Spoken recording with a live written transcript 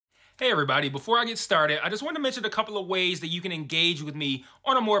Hey everybody, before I get started, I just want to mention a couple of ways that you can engage with me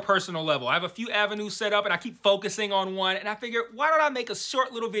on a more personal level. I have a few avenues set up and I keep focusing on one, and I figured, why don't I make a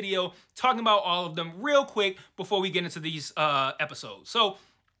short little video talking about all of them real quick before we get into these episodes. So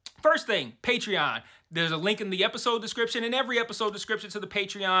first thing, Patreon. There's a link in the episode description and every episode description to the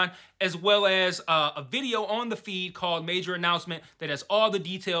Patreon, as well as a video on the feed called Major Announcement that has all the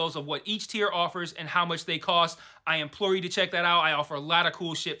details of what each tier offers and how much they cost. I implore you to check that out. I offer a lot of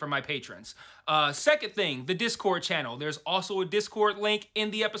cool shit for my patrons. Second thing, the Discord channel. There's also a Discord link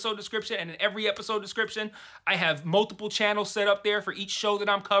in the episode description and in every episode description. I have multiple channels set up there for each show that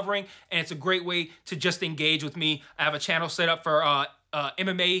I'm covering, and it's a great way to just engage with me. I have a channel set up for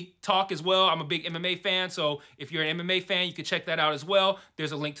MMA talk as well. I'm a big MMA fan, so if you're an MMA fan, you can check that out as well.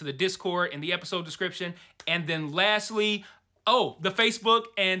 There's a link to the Discord in the episode description. And then lastly, the Facebook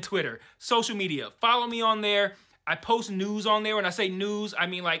and Twitter. Social media. Follow me on there. I post news on there. When I say news, I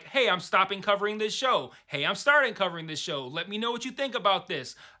mean like, hey, I'm stopping covering this show. Hey, I'm starting covering this show. Let me know what you think about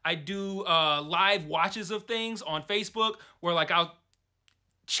this. I do live watches of things on Facebook where like I'll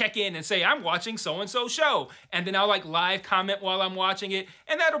check in and say, I'm watching so-and-so show. And then I'll like live comment while I'm watching it.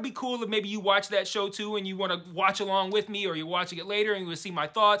 And that'll be cool if maybe you watch that show too and you want to watch along with me, or you're watching it later and you will see my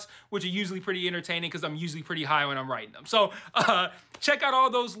thoughts, which are usually pretty entertaining because I'm usually pretty high when I'm writing them. So check out all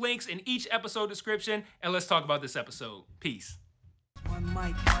those links in each episode description, and let's talk about this episode. Peace. One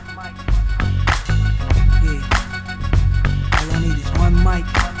mic. Yeah. All I need is one mic.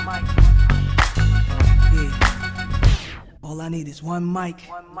 Yeah. All I need is one mic.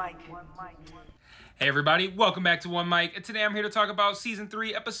 Hey everybody, welcome back to One Mic, and today I'm here to talk about Season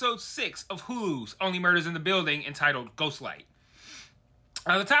 3, Episode 6 of Hulu's Only Murders in the Building, entitled Ghostlight.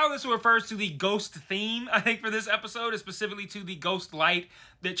 The title of this refers to the ghost theme, I think, for this episode, and specifically to the ghost light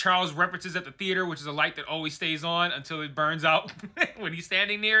that Charles references at the theater, which is a light that always stays on until it burns out when he's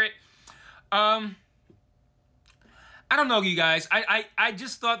standing near it. I don't know, you guys. I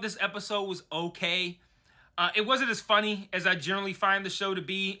just thought this episode was okay. It wasn't as funny as I generally find the show to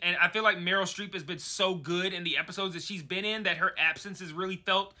be, and I feel like Meryl Streep has been so good in the episodes that she's been in that her absence is really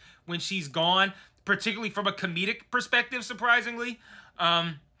felt when she's gone, particularly from a comedic perspective, surprisingly.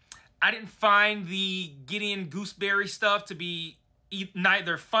 I didn't find the Gideon Gooseberry stuff to be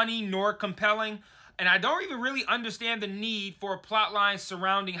neither funny nor compelling, and I don't even really understand the need for a plotline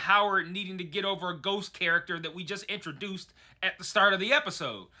surrounding Howard needing to get over a ghost character that we just introduced at the start of the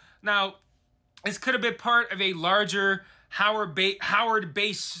episode. Now, this could have been part of a larger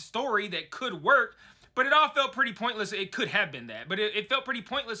Howard-based story that could work, but it all felt pretty pointless. It could have been that, but it felt pretty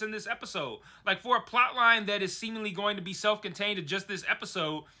pointless in this episode. Like, for a plotline that is seemingly going to be self-contained to just this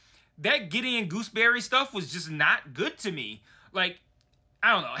episode, that Gideon Gooseberry stuff was just not good to me. Like,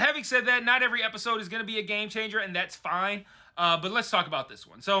 I don't know. Having said that, not every episode is going to be a game changer, and that's fine. But let's talk about this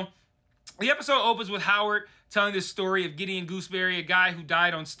one. So, the episode opens with Howard telling this story of Gideon Gooseberry, a guy who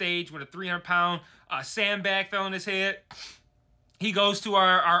died on stage with a 300-pound sandbag fell on his head. He goes to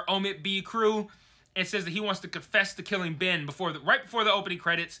our Omit B crew and says that he wants to confess to killing Ben right before the opening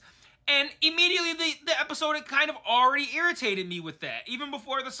credits. And immediately the episode had kind of already irritated me with that, even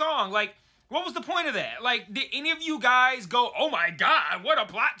before the song. Like, what was the point of that? Like, did any of you guys go, oh my God, what a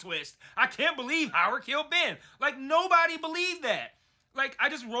plot twist. I can't believe Howard killed Ben. Like, nobody believed that. Like, I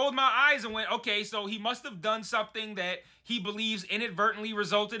just rolled my eyes and went, okay, so he must have done something that he believes inadvertently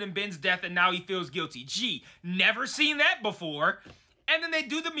resulted in Ben's death, and now he feels guilty. Gee, never seen that before. And then they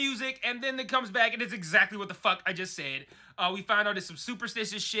do the music, and then it comes back, and it's exactly what the fuck I just said. We find out there's some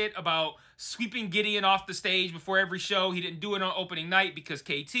superstitious shit about sweeping Gideon off the stage before every show. He didn't do it on opening night because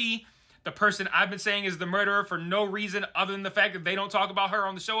KT, the person I've been saying is the murderer for no reason other than the fact that they don't talk about her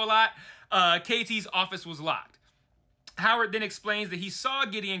on the show a lot, KT's office was locked. Howard then explains that he saw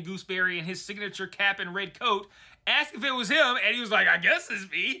Gideon Gooseberry in his signature cap and red coat, asked if it was him, and he was like, I guess it's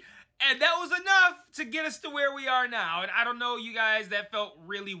me. And that was enough to get us to where we are now. And I don't know, you guys, that felt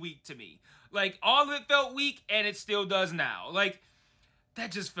really weak to me. Like, all of it felt weak, and it still does now. Like,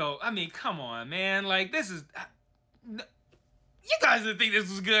 that just felt, I mean, come on, man. Like, this is, you guys didn't think this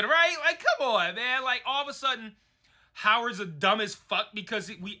was good, right? Like, come on, man. Like, all of a sudden, Howard's a dumb as fuck because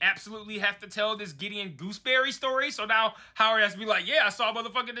we absolutely have to tell this Gideon Gooseberry story. So now Howard has to be like, yeah, I saw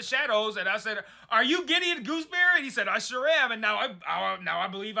motherfucking the shadows. And I said, are you Gideon Gooseberry? And he said, I sure am. And now I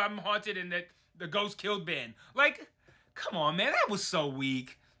believe I'm haunted and that the ghost killed Ben. Like, come on, man. That was so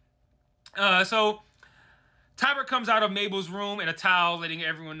weak. So Tybert comes out of Mabel's room in a towel, letting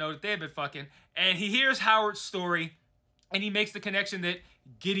everyone know that they've been fucking. And he hears Howard's story, and he makes the connection that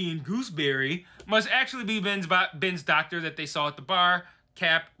Gideon Gooseberry must actually be Ben's doctor that they saw at the bar,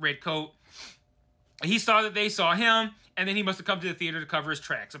 cap, red coat. He saw that they saw him, and then he must have come to the theater to cover his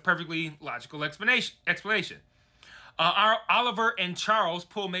tracks. A perfectly logical explanation. Oliver and Charles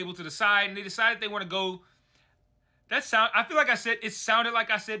pull Mabel to the side, and they decide they want to go. I feel like it sounded like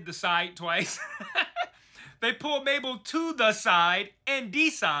I said the side twice. They pull Mabel to the side and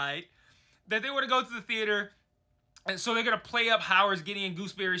decide that they want to go to the theater. And so they're going to play up Howard's Gideon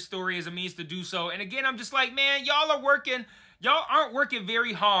Gooseberry story as a means to do so. And again, I'm just like, man, y'all aren't working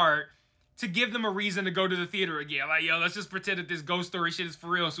very hard to give them a reason to go to the theater again. Like, yo, let's just pretend that this ghost story shit is for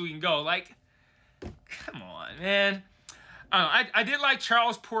real so we can go. Like, come on, man. I did like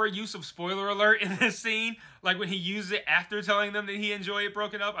Charles' poor use of spoiler alert in this scene. Like when he used it after telling them that he enjoyed it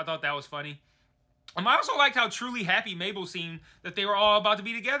broken up. I thought that was funny. I also liked how truly happy Mabel seemed that they were all about to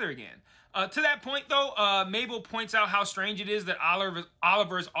be together again. To that point, though, Mabel points out how strange it is that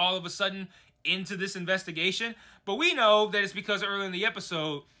Oliver is all of a sudden into this investigation. But we know that it's because earlier in the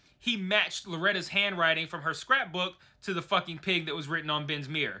episode, he matched Loretta's handwriting from her scrapbook to the fucking pig that was written on Ben's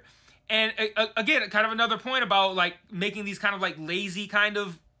mirror. And again, kind of another point about like making these kind of like lazy kind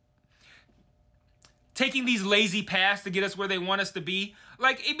of taking these lazy paths to get us where they want us to be.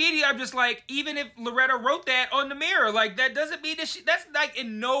 Like immediately I'm just like, even if Loretta wrote that on the mirror, like that doesn't mean that that's like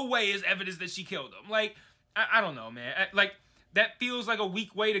in no way is evidence that she killed him. Like, I don't know, man. Like that feels like a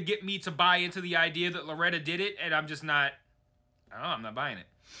weak way to get me to buy into the idea that Loretta did it. And I'm just not, I don't know, I'm not buying it.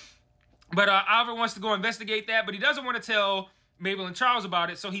 But Oliver wants to go investigate that, but he doesn't want to tell Mabel and Charles about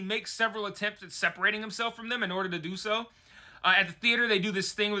it, so he makes several attempts at separating himself from them in order to do so. At the theater, they do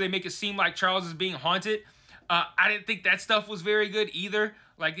this thing where they make it seem like Charles is being haunted. I didn't think that stuff was very good either.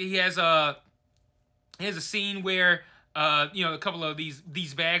 Like he has a scene where a couple of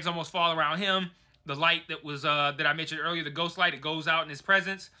these bags almost fall around him. The light that was that I mentioned earlier, the ghost light, it goes out in his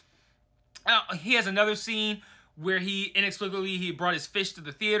presence. He has another scene where he inexplicably brought his fish to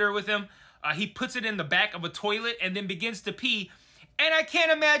the theater with him. He puts it in the back of a toilet and then begins to pee. And I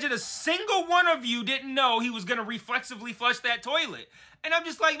can't imagine a single one of you didn't know he was going to reflexively flush that toilet. And I'm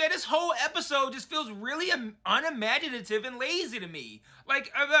just like, man, this whole episode just feels really unimaginative and lazy to me.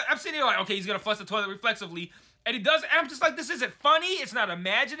 Like, I'm sitting here like, okay, he's going to flush the toilet reflexively. And he does, and I'm just like, this isn't funny. It's not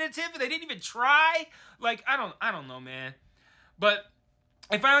imaginative. They didn't even try. Like, I don't know, man. But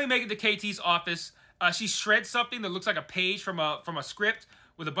I finally make it to KT's office. She shreds something that looks like a page from a script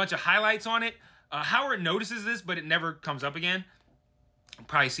with a bunch of highlights on it. Howard notices this, but it never comes up again. I'll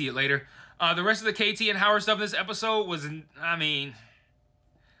probably see it later. The rest of the KT and Howard stuff in this episode was, I mean,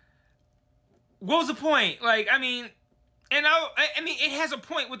 what was the point? Like, I mean, and I mean, it has a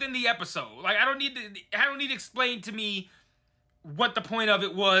point within the episode. Like, I don't need to explain to me what the point of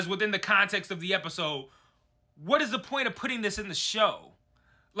it was within the context of the episode. What is the point of putting this in the show?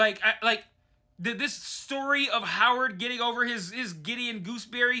 This story of Howard getting over his Gideon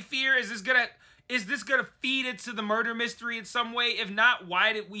Gooseberry fear, is this gonna feed into the murder mystery in some way? If not,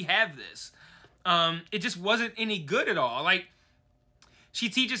 why did we have this? It just wasn't any good at all. Like, she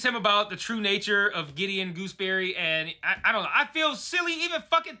teaches him about the true nature of Gideon Gooseberry, and I don't know. I feel silly even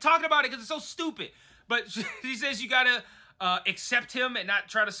fucking talking about it because it's so stupid. But she says you gotta accept him and not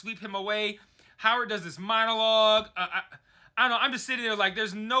try to sweep him away. Howard does this monologue. I don't know, I'm just sitting there like,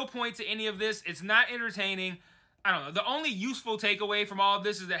 there's no point to any of this. It's not entertaining. I don't know. The only useful takeaway from all of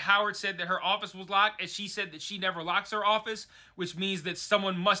this is that Howard said that her office was locked, and she said that she never locks her office, which means that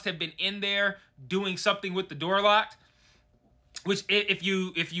someone must have been in there doing something with the door locked. Which, if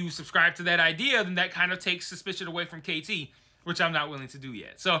you subscribe to that idea, then that kind of takes suspicion away from KT, which I'm not willing to do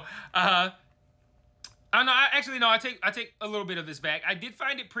yet. So, I don't know. I take a little bit of this back. I did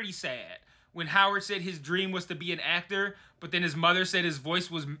find it pretty sad when Howard said his dream was to be an actor, but then his mother said his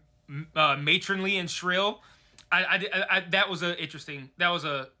voice was matronly and shrill. That was a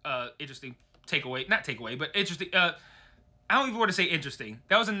interesting takeaway. Not takeaway, but interesting. I don't even want to say interesting.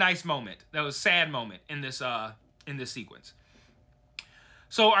 That was a nice moment. That was a sad moment in this sequence.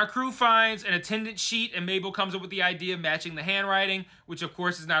 So our crew finds an attendance sheet, and Mabel comes up with the idea of matching the handwriting, which of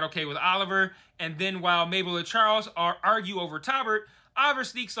course is not okay with Oliver. And then while Mabel and Charles argue over Talbot, Oliver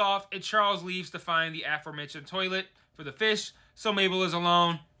sneaks off, and Charles leaves to find the aforementioned toilet for the fish, so Mabel is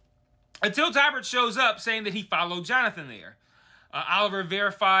alone. Until Talbot shows up saying that he followed Jonathan there. Oliver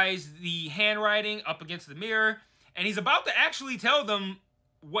verifies the handwriting up against the mirror, and he's about to actually tell them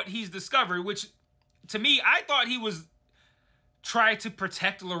what he's discovered, which, to me, I thought he was trying to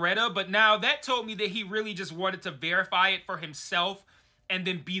protect Loretta, but now that told me that he really just wanted to verify it for himself and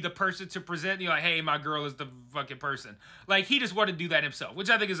then be the person to present, like, hey, my girl is the fucking person. Like, he just wanted to do that himself, which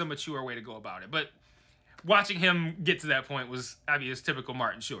I think is a mature way to go about it. But watching him get to that point was, I mean, it's typical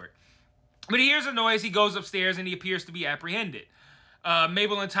Martin Short. But he hears a noise, he goes upstairs, and he appears to be apprehended.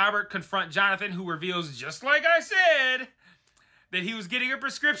 Mabel and Talbot confront Jonathan, who reveals, just like I said, that he was getting a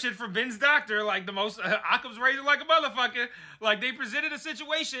prescription from Ben's doctor, like the most, Occam's razor like a motherfucker. Like, they presented a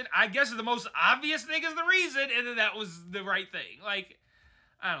situation, I guess the most obvious thing is the reason, and then that was the right thing. Like,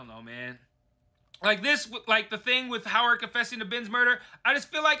 I don't know, man. Like this, like the thing with Howard confessing to Ben's murder, I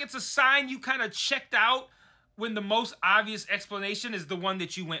just feel like it's a sign you kind of checked out when the most obvious explanation is the one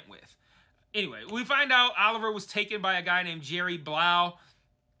that you went with. Anyway, we find out Oliver was taken by a guy named Jerry Blount,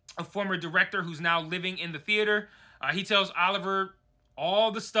 a former director who's now living in the theater. He tells Oliver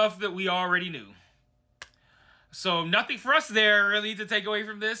all the stuff that we already knew. So nothing for us there really to take away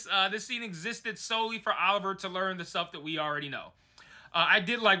from this. This scene existed solely for Oliver to learn the stuff that we already know. I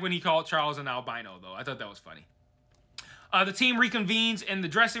did like when he called Charles an albino, though. I thought that was funny. The team reconvenes in the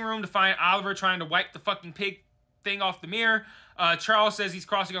dressing room to find Oliver trying to wipe the fucking pig thing off the mirror. Charles says he's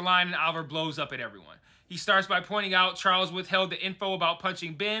crossing a line, and Oliver blows up at everyone. He starts by pointing out Charles withheld the info about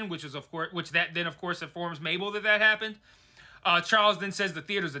punching Ben, which then of course informs Mabel that happened. Charles then says the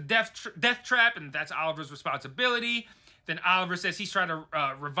theater's a death trap, and that's Oliver's responsibility. Then Oliver says he's trying to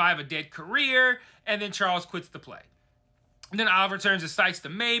revive a dead career, and then Charles quits the play. And then Oliver turns his sights to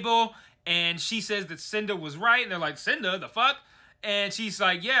Mabel, and she says that Cinda was right, and they're like, Cinda, the fuck? And she's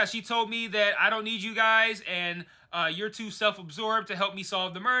like, yeah, she told me that I don't need you guys, and you're too self-absorbed to help me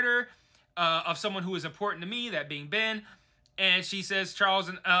solve the murder of someone who is important to me, that being Ben. And she says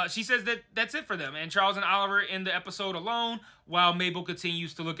she says that that's it for them. And Charles and Oliver end the episode alone, while Mabel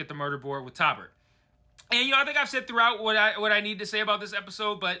continues to look at the murder board with Talbot. And, you know, I think I've said throughout what I need to say about this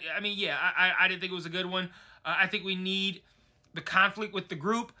episode, but, I mean, yeah, I didn't think it was a good one. I think we need the conflict with the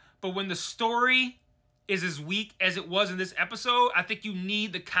group, but when the story is as weak as it was in this episode, I think you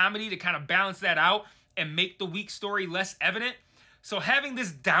need the comedy to kind of balance that out and make the weak story less evident. So having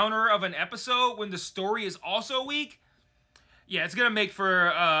this downer of an episode when the story is also weak, yeah, it's going to make for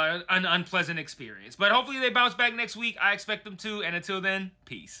an unpleasant experience. But hopefully they bounce back next week. I expect them to. And until then,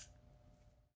 peace.